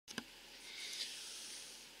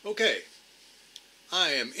Okay, I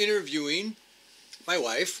am interviewing my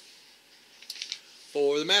wife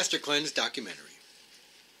for the Master Cleanse documentary.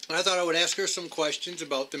 And I thought I would ask her some questions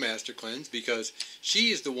about the Master Cleanse because she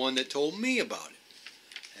is the one that told me about it.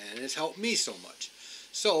 And it's helped me so much.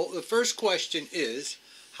 So the first question is,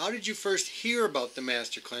 how did you first hear about the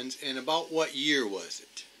Master Cleanse and about what year was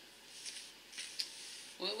it?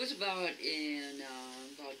 Well, it was about in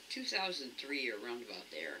about 2003 or around about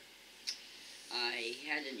there. I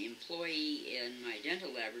had an employee in my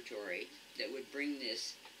dental laboratory that would bring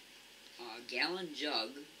this gallon jug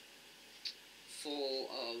full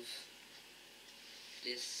of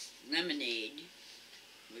this lemonade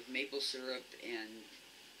with maple syrup and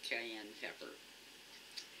cayenne pepper.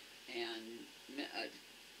 And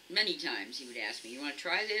many times he would ask me, "You want to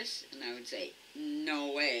try this?" And I would say,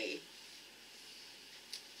 "No way."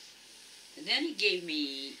 And then he gave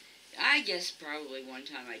me, I guess probably one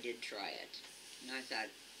time I did try it. And I thought,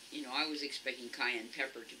 I was expecting cayenne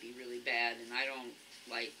pepper to be really bad, and I don't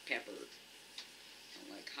like pepper. I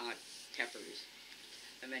don't like hot peppers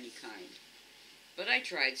of any kind. But I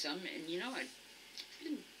tried some, and it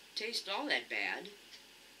didn't taste all that bad.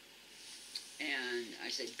 And I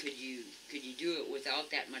said, could you do it without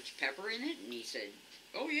that much pepper in it? And he said,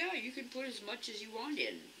 oh yeah, you can put as much as you want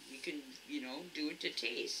in. You can, do it to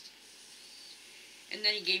taste. And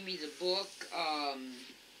then he gave me the book.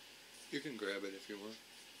 You can grab it if you want.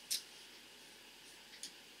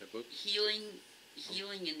 That book? Healing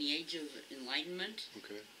in the Age of Enlightenment.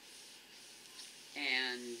 Okay.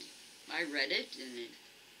 And I read it, and it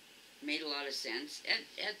made a lot of sense.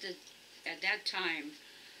 At that time,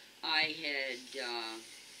 I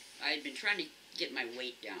had been trying to get my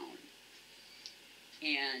weight down,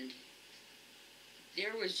 and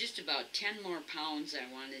there was just about 10 more pounds I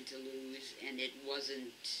wanted to lose, and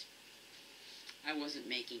I wasn't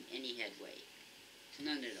making any headway,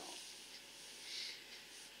 none at all.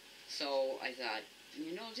 So I thought,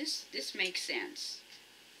 this makes sense.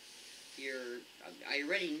 I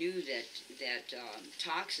already knew that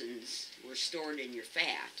toxins were stored in your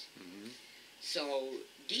fat. Mm-hmm. So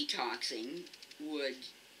detoxing would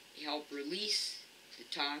help release the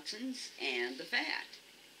toxins and the fat.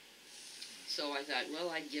 So I thought, well,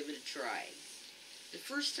 I'd give it a try. The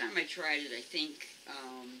first time I tried it, I think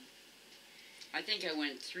I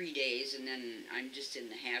went 3 days, and then I'm just in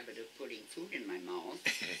the habit of putting food in my mouth.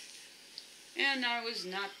 And I was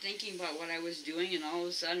not thinking about what I was doing, and all of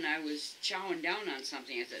a sudden I was chowing down on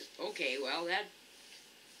something. I said, okay, well, that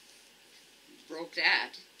broke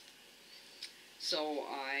that. So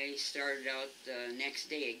I started out the next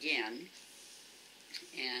day again,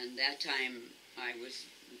 and that time I was,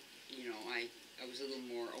 I was a little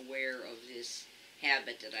more aware of this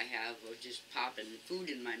habit that I have of just popping food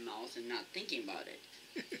in my mouth and not thinking about it.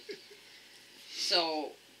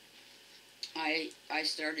 So I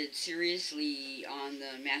started seriously on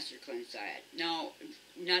the Master Cleanse diet. Now,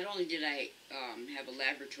 not only did I have a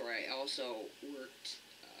laboratory, I also worked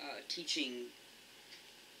teaching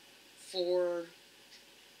 4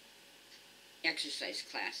 exercise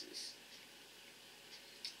classes.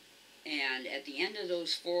 And at the end of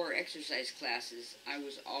those 4 exercise classes, I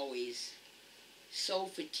was always so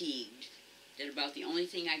fatigued that about the only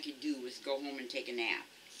thing I could do was go home and take a nap.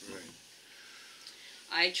 Right.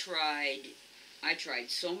 I tried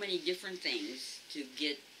so many different things to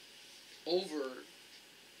get over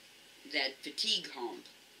that fatigue hump.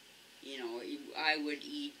 I would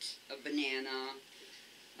eat a banana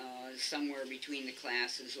somewhere between the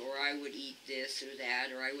classes, or I would eat this or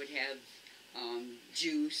that, or I would have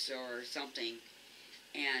juice or something,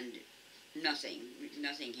 and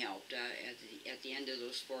nothing helped. At the end of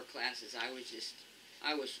those 4 classes, I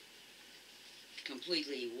was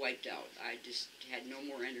completely wiped out. I just had no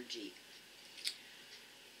more energy.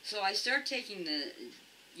 So I started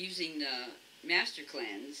using the Master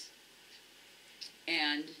Cleanse,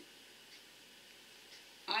 and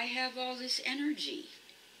I have all this energy.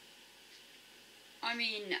 I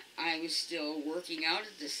mean, I was still working out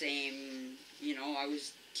at the same, I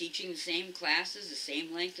was teaching the same classes, the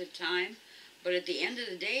same length of time, but at the end of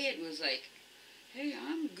the day, it was like, hey,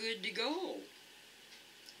 I'm good to go.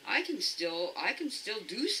 I can still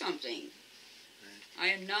do something. I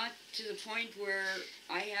am not to the point where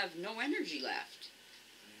I have no energy left.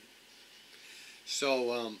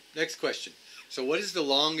 So, next question. So what is the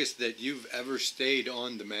longest that you've ever stayed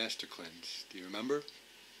on the Master Cleanse? Do you remember?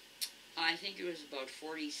 I think it was about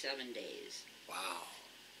 47 days. Wow.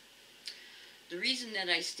 The reason that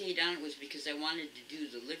I stayed on it was because I wanted to do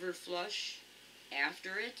the liver flush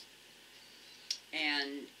after it,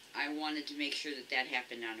 and I wanted to make sure that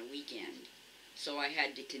happened on a weekend. So I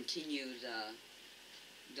had to continue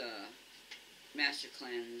the Master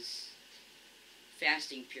Cleanse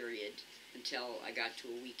fasting period until I got to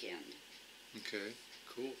a weekend. Okay,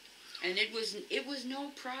 cool. And it was no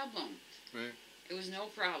problem. Right. It was no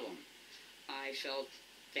problem. I felt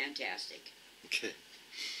fantastic. Okay.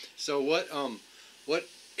 So what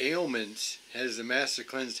ailments has the Master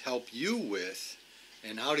Cleanse helped you with,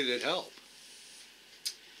 and how did it help?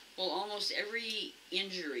 Well, almost every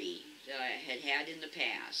injury that I had in the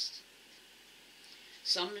past,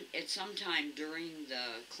 at some time during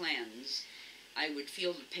the cleanse, I would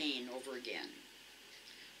feel the pain over again.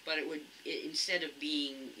 But instead of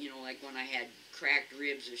being, like when I had cracked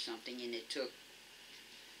ribs or something, and it took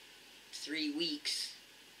 3 weeks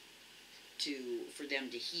for them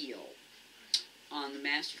to heal. On the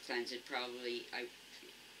Master Cleanse, it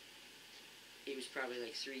was probably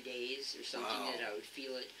like 3 days or something. Wow. That I would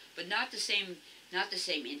feel it, but not the same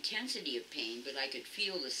intensity of pain, but I could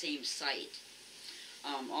feel the same site.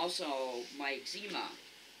 Also, my eczema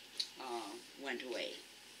went away,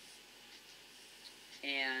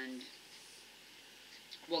 and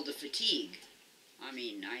well, the fatigue. I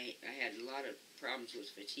mean, I had a lot of problems with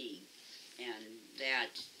fatigue, and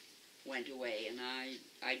that went away, and I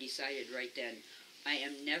decided right then, I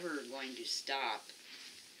am never going to stop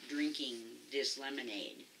drinking this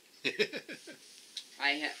lemonade.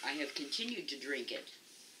 I have continued to drink it.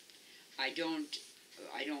 I don't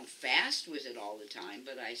fast with it all the time,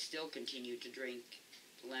 but I still continue to drink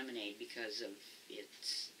lemonade because of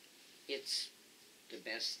it's the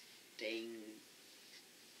best thing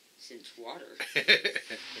since water.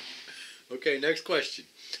 Okay, next question.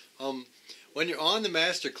 When you're on the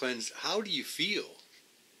Master Cleanse, how do you feel?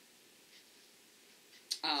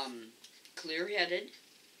 Clear-headed,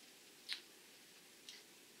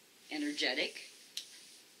 energetic,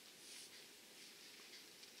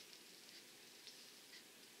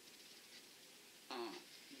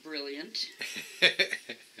 brilliant.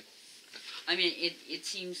 I mean, it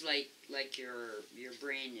seems like your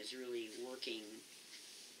brain is really working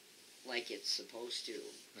like it's supposed to.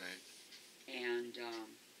 Right. And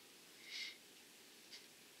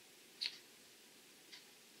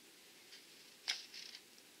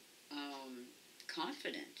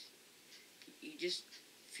confident. You just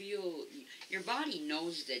feel your body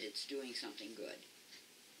knows that it's doing something good.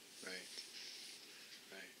 Right.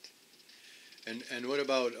 Right. And what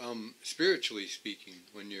about spiritually speaking,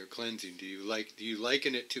 when you're cleansing? Do you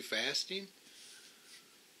liken it to fasting?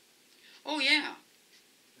 Oh yeah.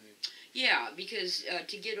 Right. Yeah, because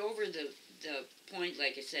to get over the point,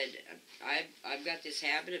 like I said, I've got this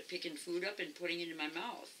habit of picking food up and putting it in my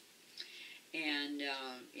mouth. And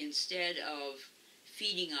instead of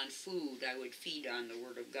feeding on food, I would feed on the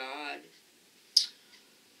Word of God.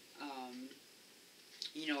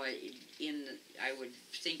 I would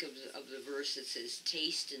think of the verse that says,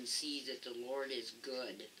 "Taste and see that the Lord is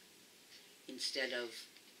good," instead of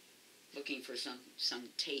looking for some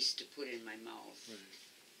taste to put in my mouth. Right.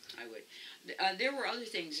 I would. There were other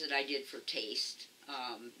things that I did for taste.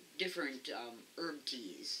 Different herb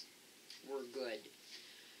teas were good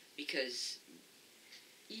because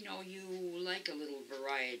you like a little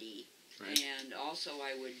variety. Right. And also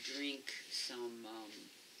I would drink some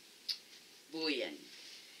bouillon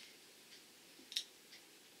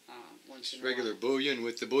once in a while. Regular bouillon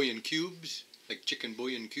with the bouillon cubes, like chicken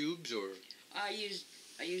bouillon cubes, or I used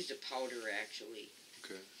a powder actually.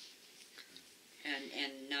 Okay.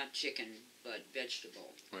 And not chicken, but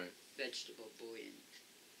vegetable. Right. Vegetable bouillon.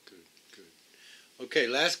 Good. Okay,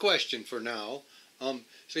 last question for now.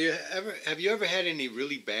 So have you ever had any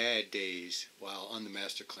really bad days while on the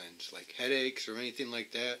Master Cleanse, like headaches or anything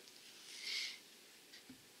like that?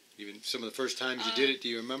 Even some of the first times you did it, do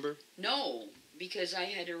you remember? No, because I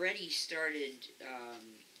had already started.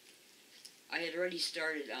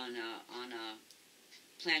 On a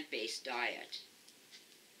plant-based diet.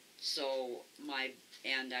 So I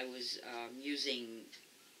was using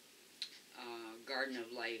Garden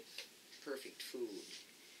of Life Perfect Food.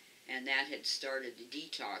 And that had started the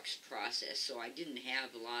detox process, so I didn't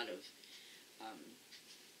have a lot of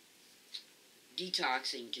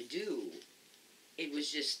detoxing to do. It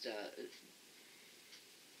was just the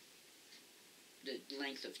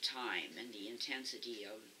length of time and the intensity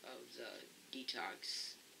of the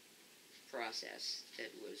detox process that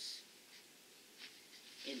it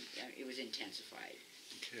was intensified.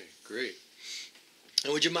 Okay, great.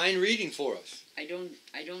 And would you mind reading for us? I don't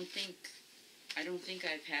think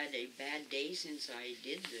I've had a bad day since I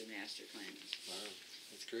did the Master Cleanse. Wow,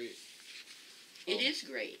 that's great. It is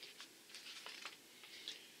great.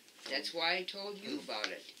 That's why I told you about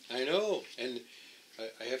it. I know, and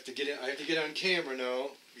I have to get on camera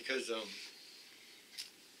now because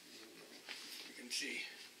let's see.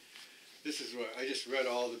 This is where I just read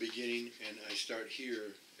all the beginning, and I start here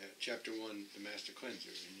at chapter 1, the Master Cleanser,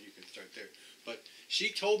 and you can start there. But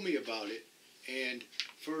she told me about it, and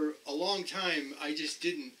for a long time, I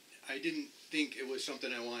didn't think it was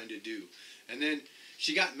something I wanted to do. And then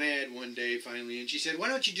she got mad one day finally, and she said, "Why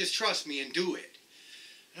don't you just trust me and do it?"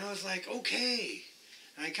 And I was like, okay.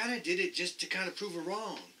 And I kind of did it just to kind of prove her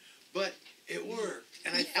wrong, but it worked,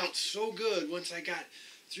 and I felt so good once I got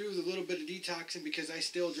through the little bit of detoxing, because I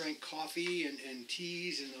still drank coffee and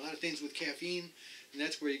teas and a lot of things with caffeine, and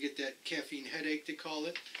that's where you get that caffeine headache, they call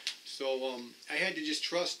it. So I had to just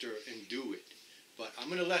trust her and do it. But I'm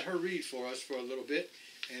going to let her read for us for a little bit,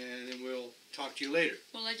 and then we'll talk to you later.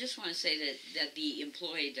 Well, I just want to say that the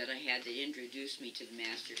employee that I had that introduced me to the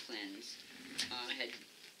Master Cleanse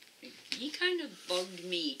he kind of bugged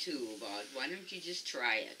me too about, why don't you just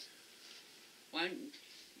try it?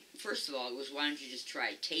 First of all, it was, why don't you just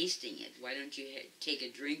try tasting it? Why don't you take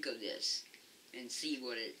a drink of this and see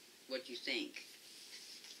what you think?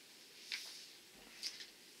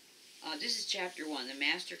 This is chapter 1, the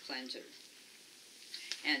Master Cleanser.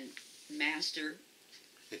 And Master,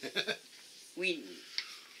 we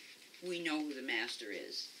know who the Master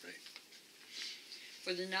is. Right.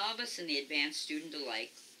 For the novice and the advanced student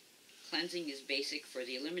alike, cleansing is basic for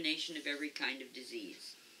the elimination of every kind of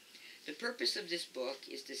disease. The purpose of this book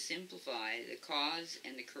is to simplify the cause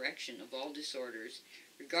and the correction of all disorders,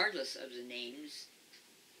 regardless of the names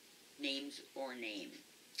or name.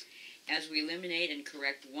 As we eliminate and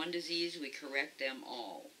correct one disease, we correct them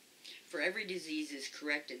all. For every disease is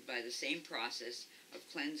corrected by the same process of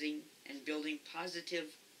cleansing and building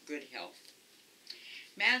positive, good health.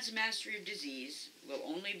 Man's mastery of disease will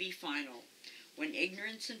only be final when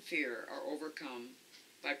ignorance and fear are overcome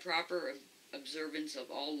by proper observance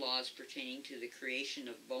of all laws pertaining to the creation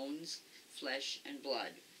of bones, flesh, and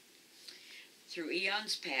blood. Through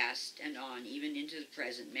eons past and on, even into the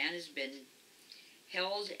present, man has been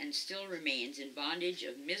held and still remains in bondage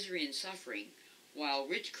of misery and suffering, while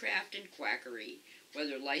witchcraft and quackery,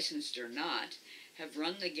 whether licensed or not, have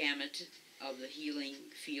run the gamut of the healing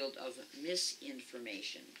field of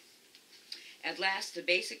misinformation. At last, the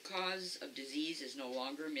basic cause of disease is no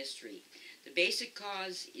longer a mystery. The basic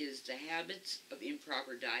cause is the habits of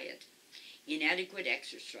improper diet, inadequate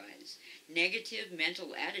exercise, negative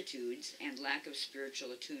mental attitudes, and lack of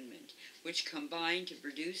spiritual attunement, which combine to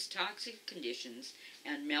produce toxic conditions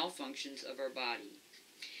and malfunctions of our body.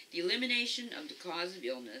 The elimination of the cause of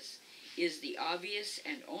illness is the obvious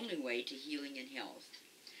and only way to healing and health.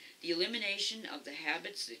 The elimination of the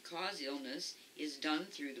habits that cause illness is done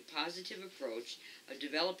through the positive approach of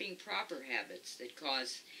developing proper habits that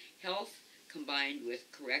cause health, combined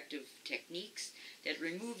with corrective techniques that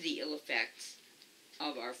remove the ill effects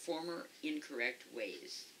of our former incorrect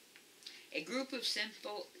ways. A group of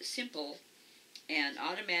simple and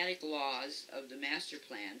automatic laws of the master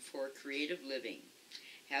plan for creative living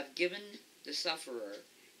have given the sufferer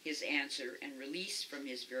his answer and release from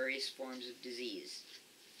his various forms of disease.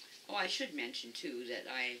 Oh, I should mention, too, that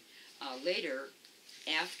I later,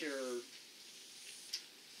 after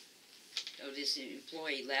this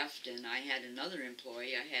employee left and I had another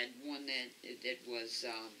employee, I had one that was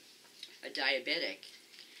a diabetic.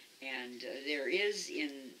 And there is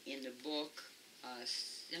in the book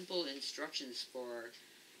simple instructions for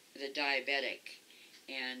the diabetic.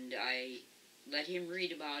 And I let him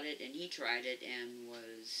read about it, and he tried it and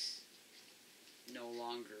was no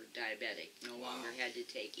longer diabetic, no longer had to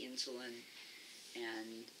take insulin.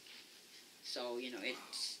 And so, you know,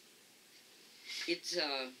 it's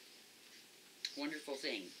a wonderful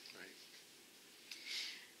thing. Right.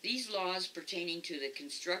 These laws pertaining to the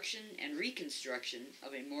construction and reconstruction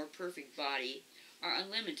of a more perfect body are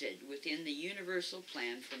unlimited within the universal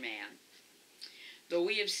plan for man. Though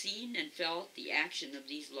we have seen and felt the action of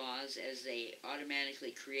these laws as they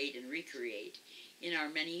automatically create and recreate in our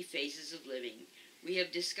many phases of living, we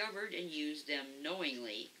have discovered and used them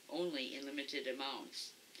knowingly only in limited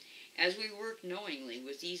amounts. As we work knowingly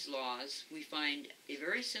with these laws, we find a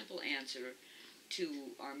very simple answer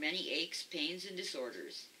to our many aches, pains, and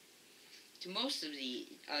disorders. To most of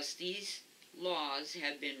us, these laws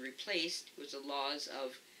have been replaced with the laws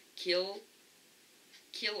of kill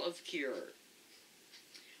of cure,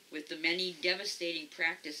 with the many devastating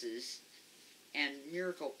practices and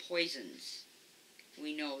miracle poisons.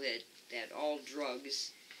 We know that all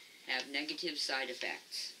drugs have negative side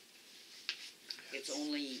effects. It's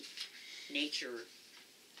only nature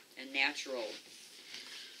and natural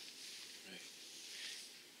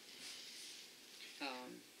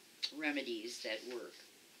remedies that work.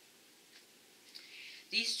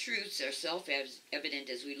 These truths are self-evident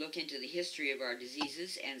as we look into the history of our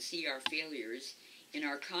diseases and see our failures in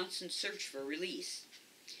our constant search for release.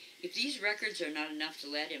 If these records are not enough to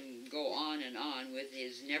let him go on and on with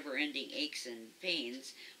his never-ending aches and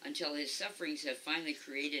pains until his sufferings have finally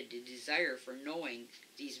created a desire for knowing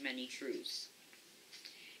these many truths.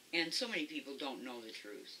 And so many people don't know the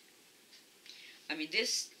truth. I mean,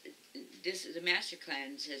 the Master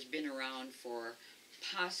Cleanse has been around for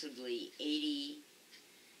possibly 80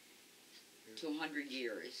 to 100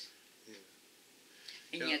 years. Yeah.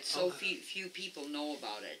 And yet so few people know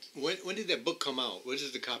about it. When did that book come out? What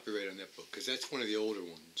is the copyright on that book? Because that's one of the older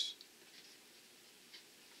ones.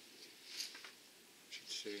 Should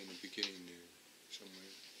say in the beginning there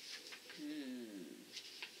somewhere.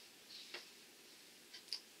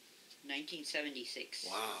 1976.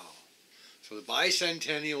 Wow. So the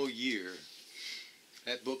bicentennial year,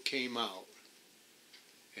 that book came out.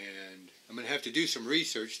 And I'm going to have to do some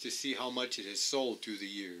research to see how much it has sold through the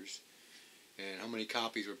years. And how many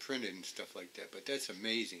copies were printed and stuff like that. But that's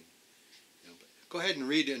amazing. You know, but go ahead and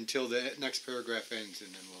read it until the next paragraph ends,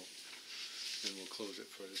 and then we'll close it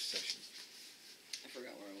for this session. I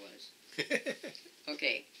forgot where I was.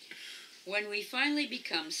 Okay. When we finally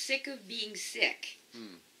become sick of being sick,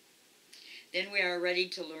 then we are ready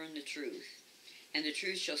to learn the truth, and the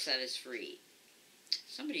truth shall set us free.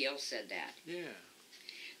 Somebody else said that. Yeah.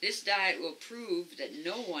 This diet will prove that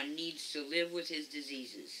no one needs to live with his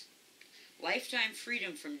diseases. Lifetime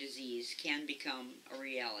freedom from disease can become a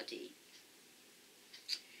reality.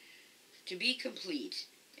 To be complete,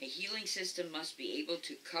 a healing system must be able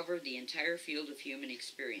to cover the entire field of human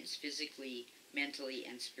experience, physically, mentally,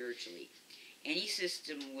 and spiritually. Any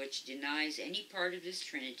system which denies any part of this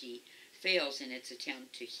trinity fails in its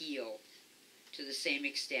attempt to heal to the same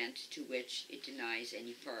extent to which it denies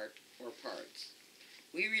any part or parts.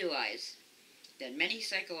 We realize that many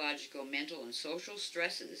psychological, mental, and social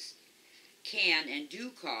stresses can and do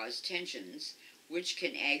cause tensions which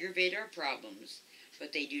can aggravate our problems,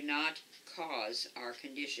 but they do not cause our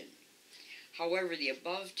condition. However, the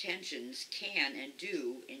above tensions can and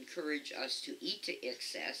do encourage us to eat to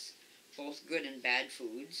excess, both good and bad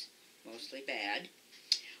foods, mostly bad,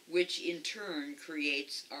 which in turn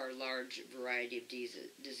creates our large variety of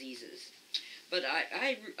diseases. But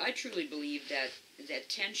I truly believe that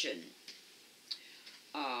tension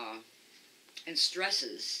and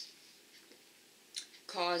stresses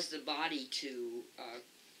cause the body to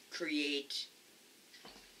create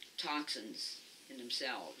toxins in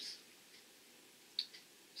themselves.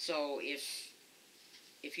 So if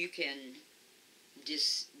you can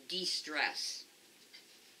de-stress,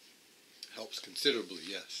 helps considerably,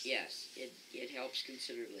 yes. Yes, it helps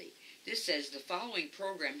considerably. This says the following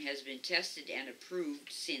program has been tested and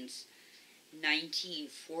approved since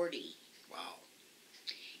 1940. Wow.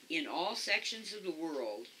 In all sections of the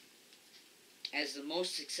world, as the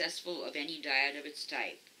most successful of any diet of its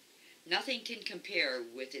type. Nothing can compare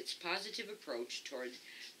with its positive approach toward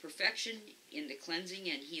perfection in the cleansing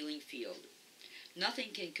and healing field. Nothing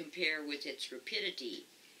can compare with its rapidity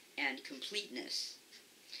and completeness.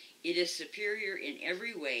 It is superior in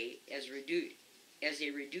every way as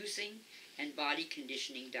a reducing and body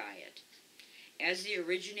conditioning diet. As the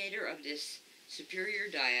originator of this superior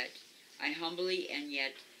diet, I humbly and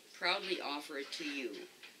yet proudly offer it to you,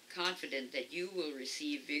 confident that you will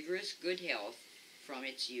receive vigorous good health from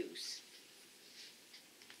its use.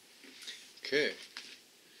 Okay.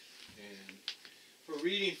 And for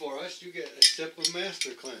reading for us, you get a sip of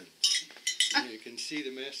Master Cleanse. And you can see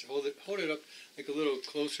the Master. Hold it up like a little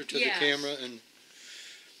closer to the camera. And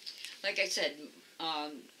like I said,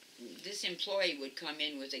 this employee would come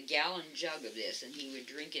in with a gallon jug of this, and he would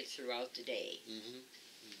drink it throughout the day.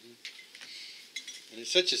 And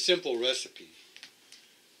it's such a simple recipe,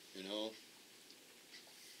 you know.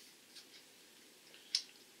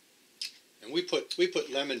 And we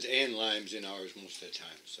put lemons and limes in ours most of the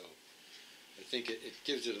time, so I think it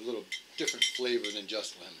gives it a little different flavor than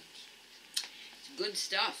just lemons. It's good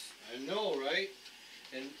stuff. I know, right?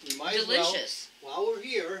 And we might delicious. While we're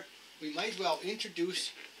here, we might as well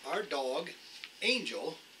introduce our dog,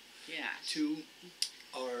 Angel, to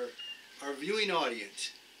our viewing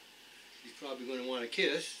audience. He's probably going to want to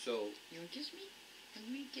kiss, so... You want to kiss me?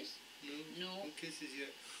 Want me to kiss? No. No kisses yet.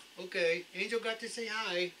 Okay, Angel got to say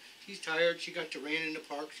hi. She's tired. She got to run in the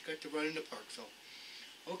park. So,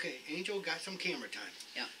 okay, Angel got some camera time.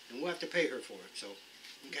 Yeah. And we'll have to pay her for it, so,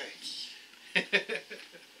 okay.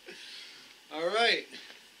 All right.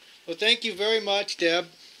 Well, thank you very much, Deb,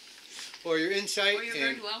 for your insight. Oh, you're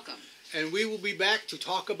very welcome. And we will be back to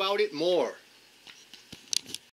talk about it more.